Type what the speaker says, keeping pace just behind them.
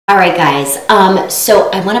All right, guys, so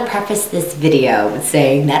I want to preface this video with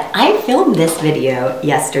saying that I filmed this video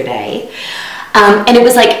yesterday, and it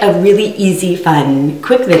was like a really easy, fun,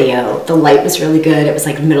 quick video. The light was really good. It was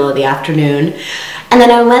like middle of the afternoon. And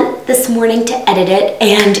then I went this morning to edit it,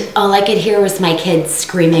 and all I could hear was my kids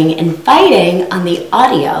screaming and fighting on the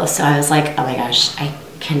audio. So I was like, oh my gosh, I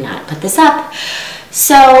cannot put this up.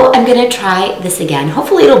 So I'm gonna try this again.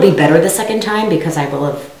 Hopefully it'll be better the second time because I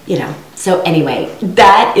will have, So anyway,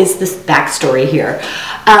 that is this backstory here.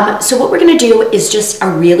 So what we're gonna do is just a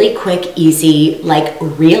really quick, easy, like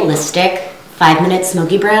realistic 5-minute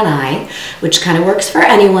smoky brown eye, which kind of works for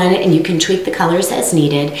anyone, and you can tweak the colors as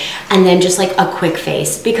needed, and then just like a quick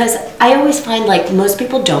face, because I always find like most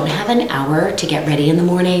people don't have an hour to get ready in the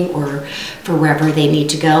morning or for wherever they need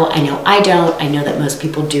to go. I know I don't, I know that most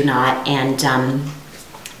people do not, and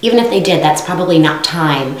even if they did, that's probably not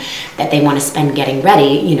time that they want to spend getting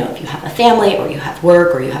ready, if you have a family or you have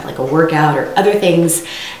work or you have like a workout or other things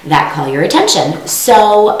that call your attention.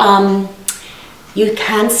 So you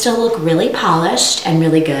can still look really polished and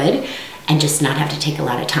really good and just not have to take a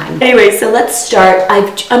lot of time. Anyway, so let's start.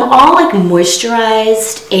 I'm all like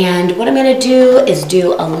moisturized, and what I'm gonna do is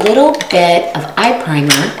do a little bit of eye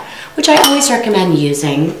primer, which I always recommend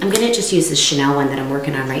using. I'm gonna just use this Chanel one that I'm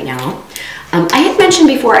working on right now. I had mentioned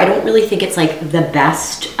before, I don't really think it's like the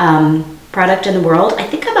best product in the world. I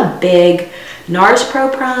think I'm a big NARS Pro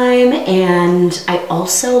Prime, and I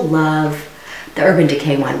also love the Urban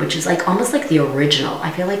Decay one, which is like almost like the original.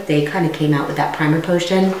 I feel like they kind of came out with that primer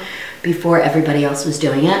potion before everybody else was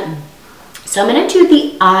doing it. So I'm gonna do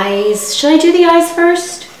the eyes. Should I do the eyes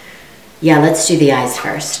first? Yeah, let's do the eyes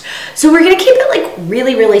first. So we're gonna keep it like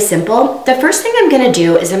really, really simple. The first thing I'm gonna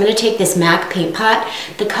do is I'm gonna take this MAC paint pot.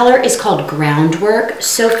 The color is called Groundwork.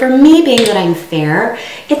 So for me, being that I'm fair,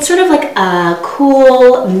 it's sort of like a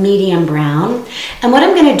cool medium brown. And what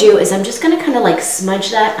I'm gonna do is I'm just gonna kind of like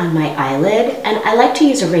smudge that on my eyelid. And I like to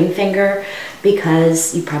use a ring finger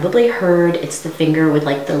because you probably heard it's the finger with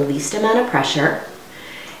like the least amount of pressure.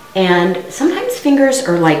 And sometimes fingers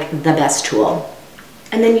are like the best tool.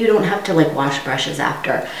 And then you don't have to like wash brushes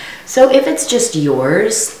after. So if it's just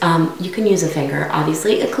yours, you can use a finger,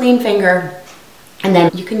 obviously a clean finger. And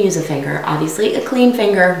then you can use a finger, obviously a clean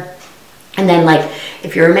finger. And then like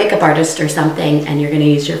if you're a makeup artist or something and you're gonna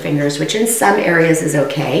use your fingers, which in some areas is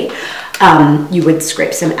okay, you would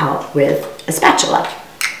scrape some out with a spatula.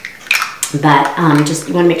 But just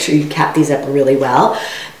you want to make sure you cap these up really well.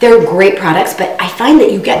 They're great products, but I find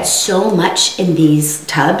that you get so much in these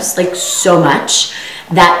tubs, like so much,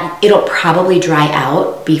 that it'll probably dry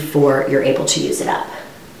out before you're able to use it up.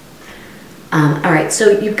 All right, so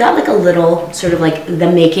you've got like a little sort of like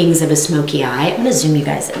the makings of a smoky eye. I'm gonna zoom you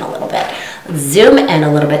guys in a little bit. Zoom in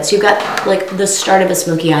a little bit. So you've got like the start of a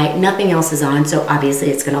smoky eye, nothing else is on, so obviously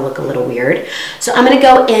it's gonna look a little weird. So I'm gonna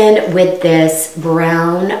go in with this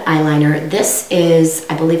brown eyeliner. This is,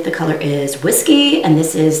 I believe the color is Whiskey, and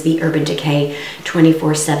this is the Urban Decay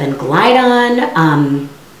 24/7 Glide On.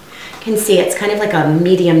 You can see it's kind of like a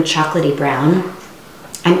medium chocolatey brown.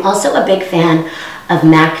 I'm also a big fan of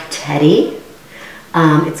MAC Teddy.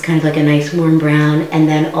 It's kind of like a nice warm brown, and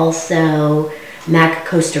then also MAC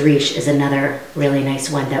Costa Riche is another really nice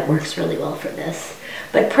one that works really well for this.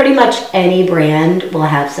 But pretty much any brand will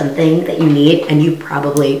have something that you need, and you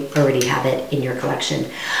probably already have it in your collection.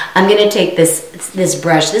 I'm gonna take this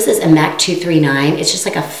brush. This is a MAC 239. It's just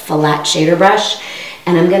like a flat shader brush,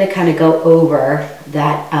 and I'm gonna kind of go over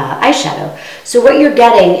that eyeshadow. So what you're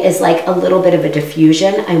getting is like a little bit of a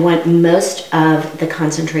diffusion. I want most of the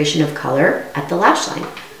concentration of color at the lash line.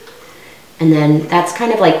 And then that's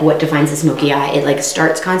kind of like what defines a smoky eye. It like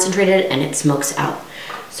starts concentrated and it smokes out.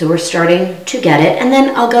 So we're starting to get it. And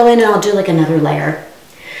then I'll go in and I'll do like another layer.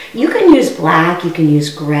 You can use black, you can use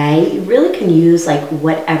gray. You really can use like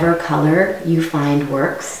whatever color you find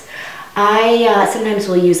works. I sometimes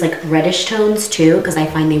will use like reddish tones too, because I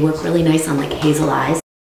find they work really nice on like hazel eyes.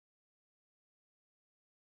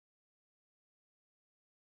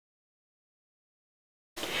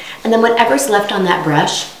 And then whatever's left on that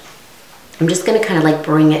brush, I'm just gonna kind of like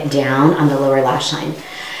bring it down on the lower lash line.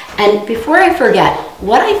 And before I forget,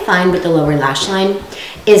 what I find with the lower lash line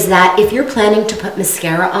is that if you're planning to put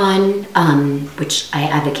mascara on, which I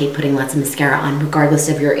advocate putting lots of mascara on regardless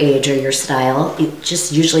of your age or your style, it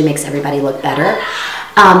just usually makes everybody look better.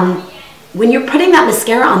 when you're putting that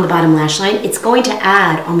mascara on the bottom lash line, it's going to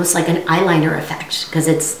add almost like an eyeliner effect because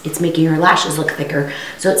it's making your lashes look thicker.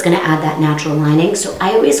 So it's going to add that natural lining. So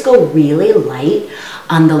I always go really light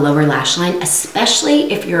on the lower lash line,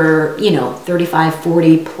 especially if you're, you know, 35,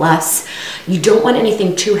 40 plus. You don't want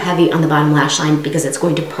anything too heavy on the bottom lash line because it's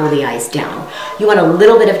going to pull the eyes down. You want a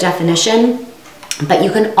little bit of definition, but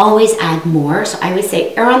you can always add more. So I always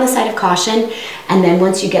say err on the side of caution, and then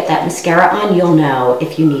once you get that mascara on, you'll know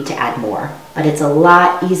if you need to add more. But it's a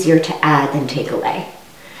lot easier to add than take away.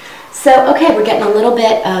 So, okay, we're getting a little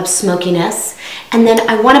bit of smokiness, and then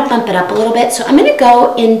I want to bump it up a little bit. So I'm going to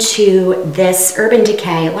go into this Urban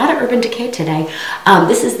Decay, a lot of Urban Decay today.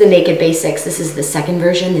 This is the Naked Basics. This is the second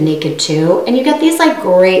version, the Naked 2, and you get these like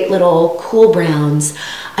great little cool browns.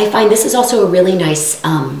 I find this is also a really nice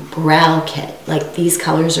brow kit. Like these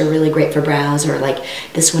colors are really great for brows, or like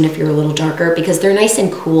this one if you're a little darker, because they're nice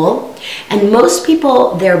and cool. And most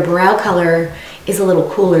people, their brow color is a little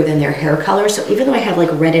cooler than their hair color. So even though I have like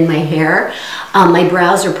red in my hair, my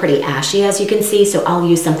brows are pretty ashy, as you can see. So I'll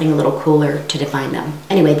use something a little cooler to define them.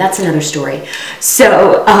 Anyway, that's another story.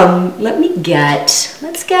 So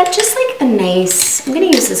let's get just like a nice, I'm gonna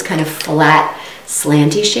use this kind of flat,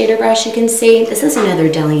 slanty shader brush. You can see this is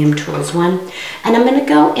another Delium Tools one, and I'm going to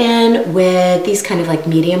go in with these kind of like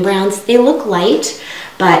medium browns. They look light,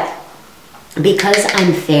 but because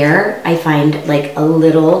I'm fair, I find like a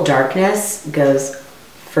little darkness goes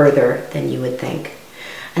further than you would think.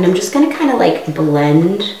 And I'm just going to kind of like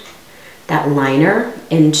blend that liner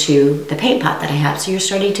into the paint pot that I have. So you're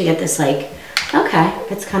starting to get this like, okay,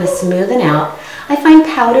 it's kind of smoothing out. I find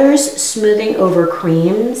powders smoothing over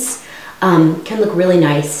creams can look really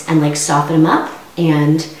nice and like soften them up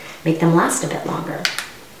and make them last a bit longer,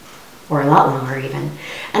 or a lot longer even.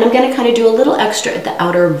 And I'm gonna kind of do a little extra at the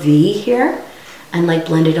outer V here and like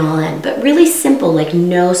blend it all in, but really simple, like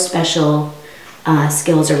no special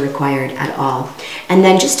skills are required at all. And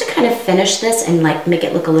then just to kind of finish this and like make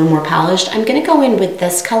it look a little more polished, I'm gonna go in with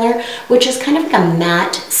this color, which is kind of like a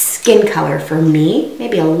matte skin color for me,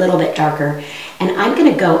 maybe a little bit darker. And I'm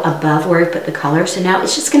gonna go above where I put the color. So now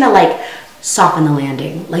it's just gonna like soften the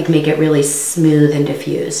landing, like make it really smooth and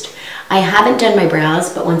diffused. I haven't done my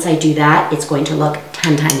brows, but once I do that, it's going to look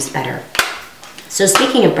 10 times better. So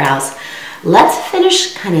speaking of brows, let's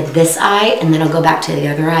finish kind of this eye, and then I'll go back to the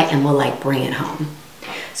other eye and we'll like bring it home.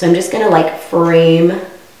 So I'm just gonna like frame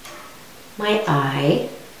my eye.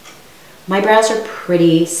 My brows are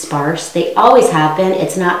pretty sparse. They always have been.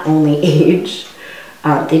 It's not only age.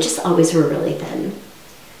 They just always were really thin.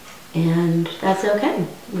 And that's okay.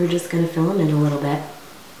 We're just gonna fill them in a little bit.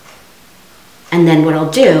 And then what I'll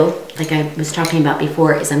do, like I was talking about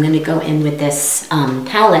before, is I'm gonna go in with this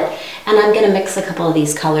palette, and I'm gonna mix a couple of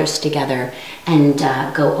these colors together and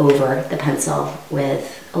go over the pencil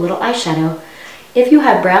with a little eyeshadow. If you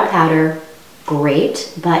have brow powder,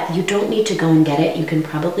 great, but you don't need to go and get it. You can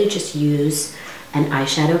probably just use an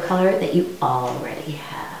eyeshadow color that you already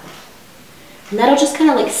have. And that'll just kind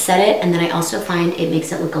of like set it, and then I also find it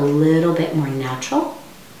makes it look a little bit more natural.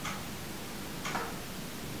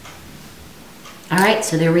 All right,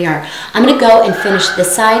 so there we are. I'm gonna go and finish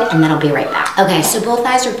this side, and then I'll be right back. Okay, so both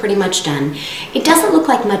eyes are pretty much done. It doesn't look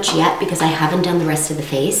like much yet because I haven't done the rest of the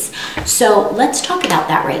face. So let's talk about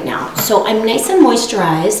that right now. So I'm nice and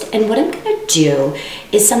moisturized, and what I'm gonna do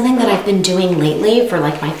is something that I've been doing lately for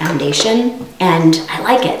like my foundation, and I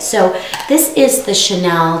like it. So this is the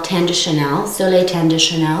Chanel Tan de Chanel, Soleil Tan de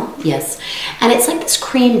Chanel, yes. And it's like this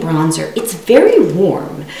cream bronzer. It's very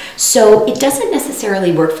warm, so it doesn't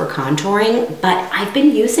necessarily work for contouring, but I've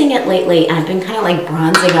been using it lately, and I've been kind of like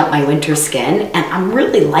bronzing up my winter skin, and I'm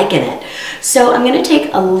really liking it. So I'm gonna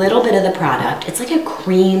take a little bit of the product. It's like a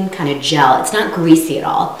cream kind of gel. It's not greasy at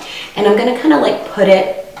all. And I'm gonna kind of like put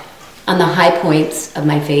it on the high points of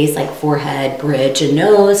my face, like forehead, bridge, and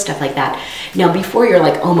nose, stuff like that. Now, before you're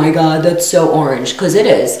like, oh my God, that's so orange, because it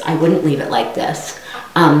is. I wouldn't leave it like this.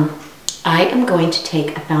 I am going to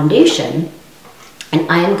take a foundation, and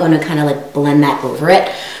I am going to kind of like blend that over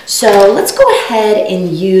it. So let's go ahead and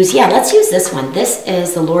use, let's use this one. This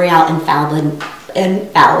is the L'Oreal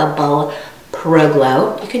Infallible Pro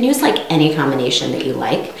Glow. You can use like any combination that you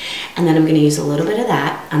like. And then I'm going to use a little bit of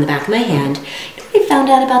that on the back of my hand. I found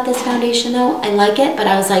out about this foundation though. I like it, but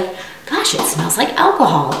I was like, gosh, it smells like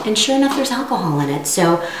alcohol. And sure enough, there's alcohol in it.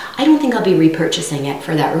 So I don't think I'll be repurchasing it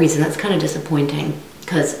for that reason. That's kind of disappointing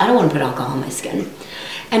because I don't want to put alcohol on my skin.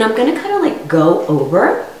 And I'm gonna kind of like go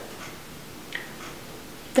over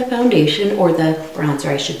the foundation, or the bronzer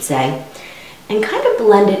I should say, and kind of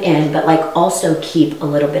blend it in, but like also keep a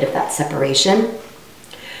little bit of that separation.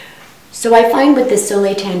 So I find with this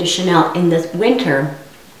Soleil Tan de Chanel in the winter,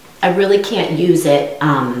 I really can't use it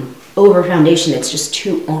over foundation. It's just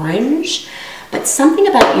too orange. But something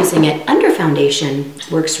about using it under foundation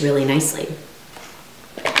works really nicely.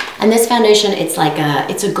 And this foundation, it's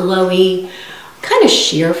a glowy, kind of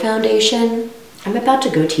sheer foundation. I'm about to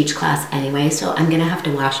go teach class anyway, so I'm gonna have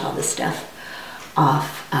to wash all this stuff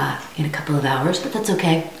off in a couple of hours, but that's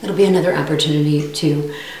okay. It'll be another opportunity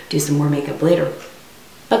to do some more makeup later.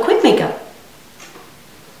 But quick makeup.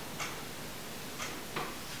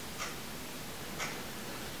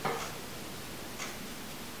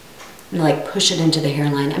 I'm gonna like push it into the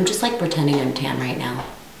hairline. I'm just like pretending I'm tan right now.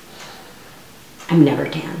 I'm never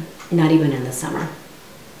tan, not even in the summer.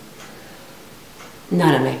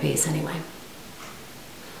 Not on my face anyway.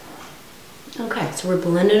 Okay, so we're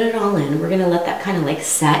blending it all in. We're gonna let that kind of like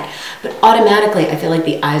set, but automatically I feel like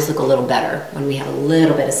the eyes look a little better when we have a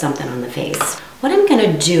little bit of something on the face. What I'm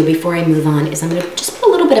gonna do before I move on is I'm gonna just put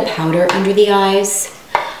a little bit of powder under the eyes.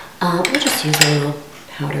 We'll just use a little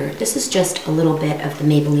powder. This is just a little bit of the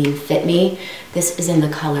Maybelline Fit Me. This is in the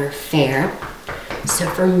color Fair. So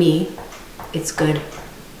for me, it's good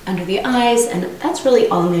under the eyes, and that's really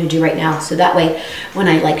all I'm gonna do right now. So that way, when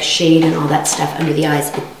I like shade and all that stuff under the eyes,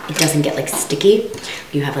 it doesn't get like sticky.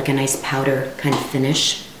 You have like a nice powder kind of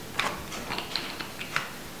finish.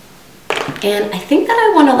 And I think that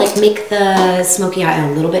I wanna like make the smoky eye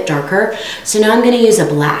a little bit darker. So now I'm gonna use a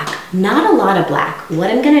black, not a lot of black. What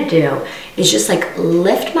I'm gonna do is just like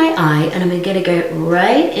lift my eye, and I'm gonna get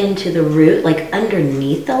right into the root, like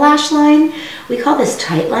underneath the lash line. We call this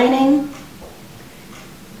tight lining.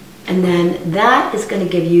 And then that is gonna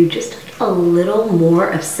give you just like a little more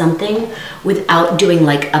of something without doing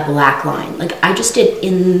like a black line. Like I just did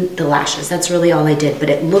in the lashes. That's really all I did, but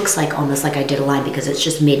it looks like almost like I did a line because it's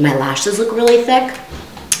just made my lashes look really thick.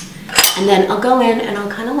 And then I'll go in and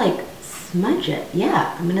I'll kind of like smudge it.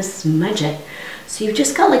 Yeah, I'm gonna smudge it. So you've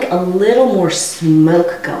just got like a little more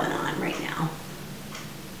smoke going on right now.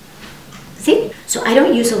 See? So I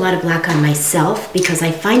don't use a lot of black on myself because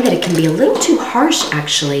I find that it can be a little too harsh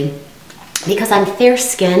actually, because I'm fair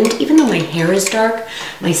skinned. Even though my hair is dark,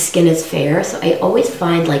 my skin is fair. So I always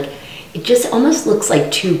find like, it just almost looks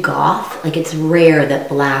like too goth. Like it's rare that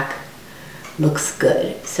black looks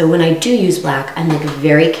good. So when I do use black, I'm like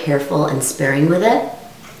very careful and sparing with it.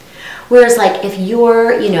 Whereas like if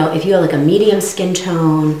you're, you know, if you have like a medium skin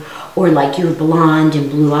tone, or like you're blonde and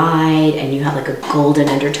blue-eyed and you have like a golden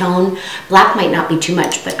undertone, black might not be too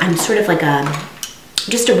much, but I'm sort of like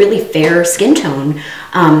just a really fair skin tone,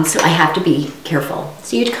 so I have to be careful.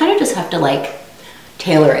 So you kind of just have to like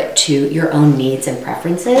tailor it to your own needs and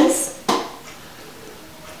preferences.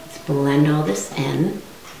 Let's blend all this in.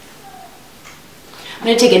 I'm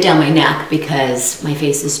gonna take it down my neck because my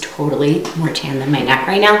face is totally more tan than my neck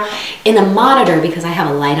right now. In the monitor, because I have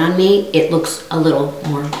a light on me, it looks a little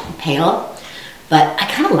more pale, but I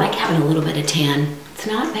kind of like having a little bit of tan. It's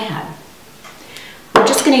not bad. I'm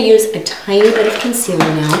just gonna use a tiny bit of concealer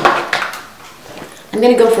now. I'm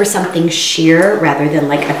gonna go for something sheer rather than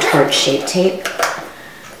like a tart Shape Tape.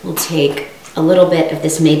 We'll take a little bit of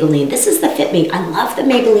this Maybelline. This is the Fit Me. I love the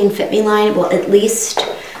Maybelline Fit Me line. Well, at least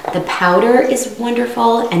the powder is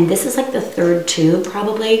wonderful, and this is like the third tube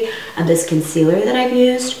probably of this concealer that I've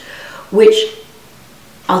used, which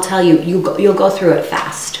I'll tell you, you'll go through it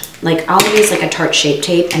fast. Like I'll use like a Tarte Shape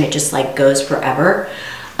Tape and it just like goes forever.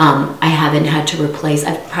 I haven't had to replace,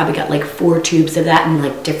 I've probably got like 4 tubes of that in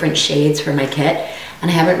like different shades for my kit, and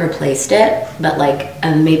I haven't replaced it, but like a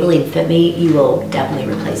Maybelline Fit Me, you will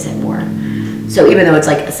definitely replace it more. So even though it's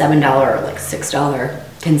like a $7 or like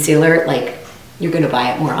 $6 concealer, like you're gonna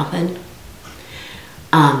buy it more often.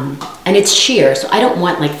 And it's sheer, so I don't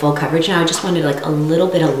want like full coverage now. I just wanted like a little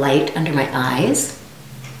bit of light under my eyes.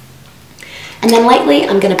 And then lightly,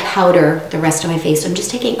 I'm gonna powder the rest of my face. So I'm just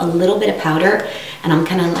taking a little bit of powder and I'm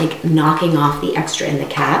kind of like knocking off the extra in the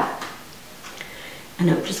cap. And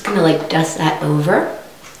I'm just gonna like dust that over.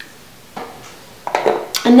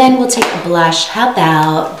 And then we'll take a blush. How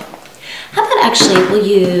about actually we'll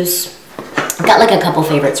use, I've got like a couple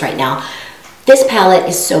favorites right now. This palette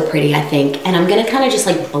is so pretty, I think, and I'm gonna kind of just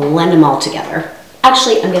like blend them all together.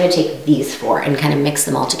 Actually, I'm gonna take these 4 and kind of mix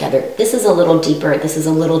them all together. This is a little deeper, this is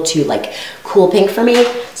a little too like cool pink for me,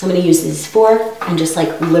 so I'm gonna use these 4 and just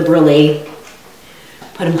like liberally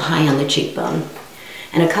put them high on the cheekbone.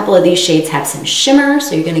 And a couple of these shades have some shimmer,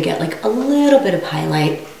 so you're gonna get like a little bit of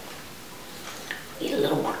highlight. Need a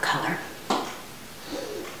little more color.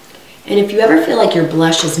 And if you ever feel like your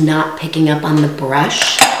blush is not picking up on the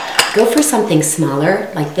brush, go for something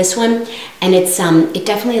smaller like this one, and it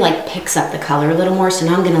definitely like picks up the color a little more. So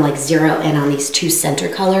now I'm gonna like zero in on these 2 center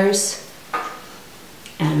colors,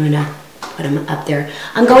 and I'm gonna put them up there.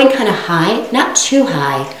 I'm going kind of high, not too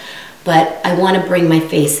high, but I want to bring my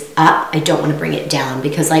face up. I don't want to bring it down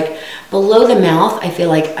because like below the mouth, I feel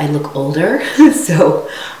like I look older. So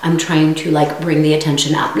I'm trying to like bring the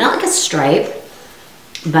attention up, not like a stripe,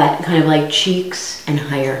 but kind of like cheeks and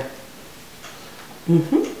higher.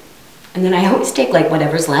 And then I always take like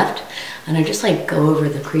whatever's left and I just like go over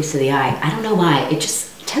the crease of the eye. I don't know why, it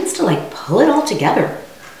just tends to like pull it all together.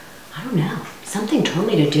 I don't know, something told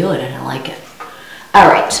me to do it and I like it. All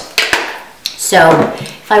right, so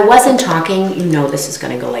if I wasn't talking, you know this is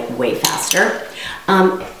gonna go like way faster.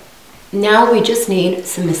 Now we just need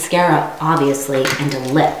some mascara, obviously, and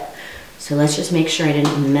a lip. So let's just make sure I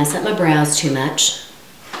didn't mess up my brows too much.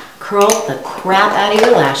 Curl the crap out of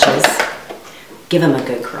your lashes. Give them a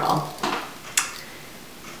good curl.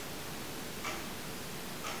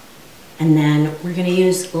 And then we're gonna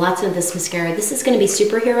use lots of this mascara. This is gonna be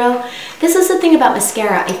Superhero. This is the thing about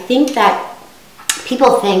mascara. I think that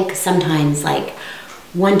people think sometimes like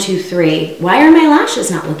 1, 2, 3, why are my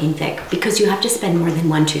lashes not looking thick? Because you have to spend more than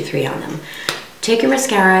 1, 2, 3 on them. Take your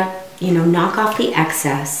mascara, you know, knock off the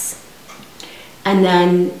excess, and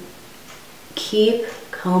then keep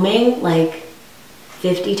combing like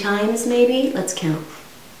 50 times maybe. Let's count.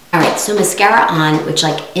 All right, so mascara on, which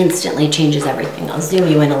like instantly changes everything. I'll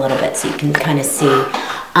zoom you in a little bit so you can kind of see.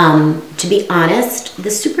 To be honest, the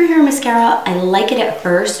Superhero mascara, I like it at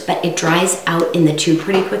first, but it dries out in the tube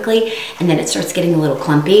pretty quickly and then it starts getting a little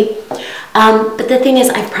clumpy. But the thing is,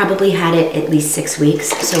 I've probably had it at least 6 weeks,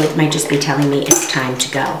 so it might just be telling me it's time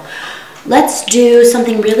to go. Let's do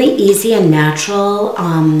something really easy and natural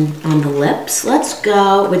on the lips. Let's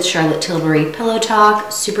go with Charlotte Tilbury Pillow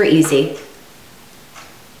Talk, super easy.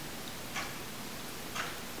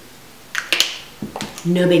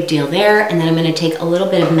 No big deal there. And then I'm gonna take a little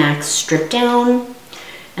bit of MAC Strip Down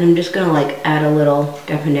and I'm just gonna like add a little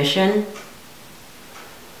definition.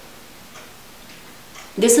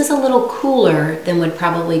 This is a little cooler than would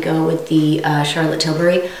probably go with the Charlotte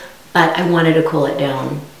Tilbury, but I wanted to cool it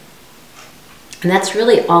down. And that's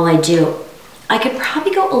really all I do. I could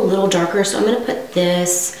probably go a little darker, so I'm gonna put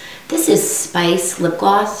this. This is Spice Lip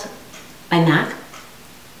Gloss by MAC.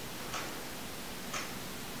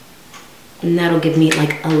 And that'll give me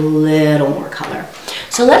like a little more color.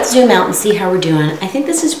 So let's zoom out and see how we're doing. I think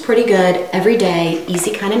this is pretty good, everyday, easy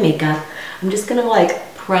kind of makeup. I'm just gonna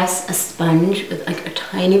like press a sponge with like a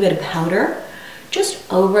tiny bit of powder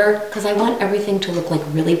just over, because I want everything to look like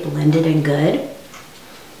really blended and good.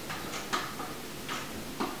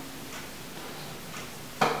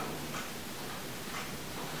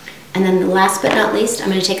 And then last but not least, I'm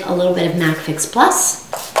gonna take a little bit of MAC Fix Plus.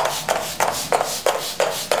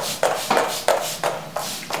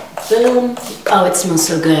 Boom. Oh, it smells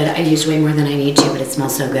so good. I used way more than I need to, but it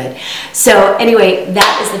smells so good. So anyway,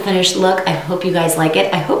 that is the finished look. I hope you guys like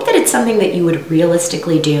it. I hope that it's something that you would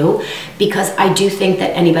realistically do, because I do think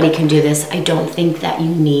that anybody can do this. I don't think that you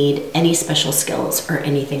need any special skills or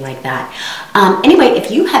anything like that. Anyway, if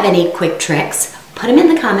you have any quick tricks, put them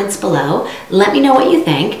in the comments below. Let me know what you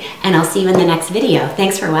think, and I'll see you in the next video.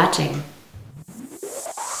 Thanks for watching.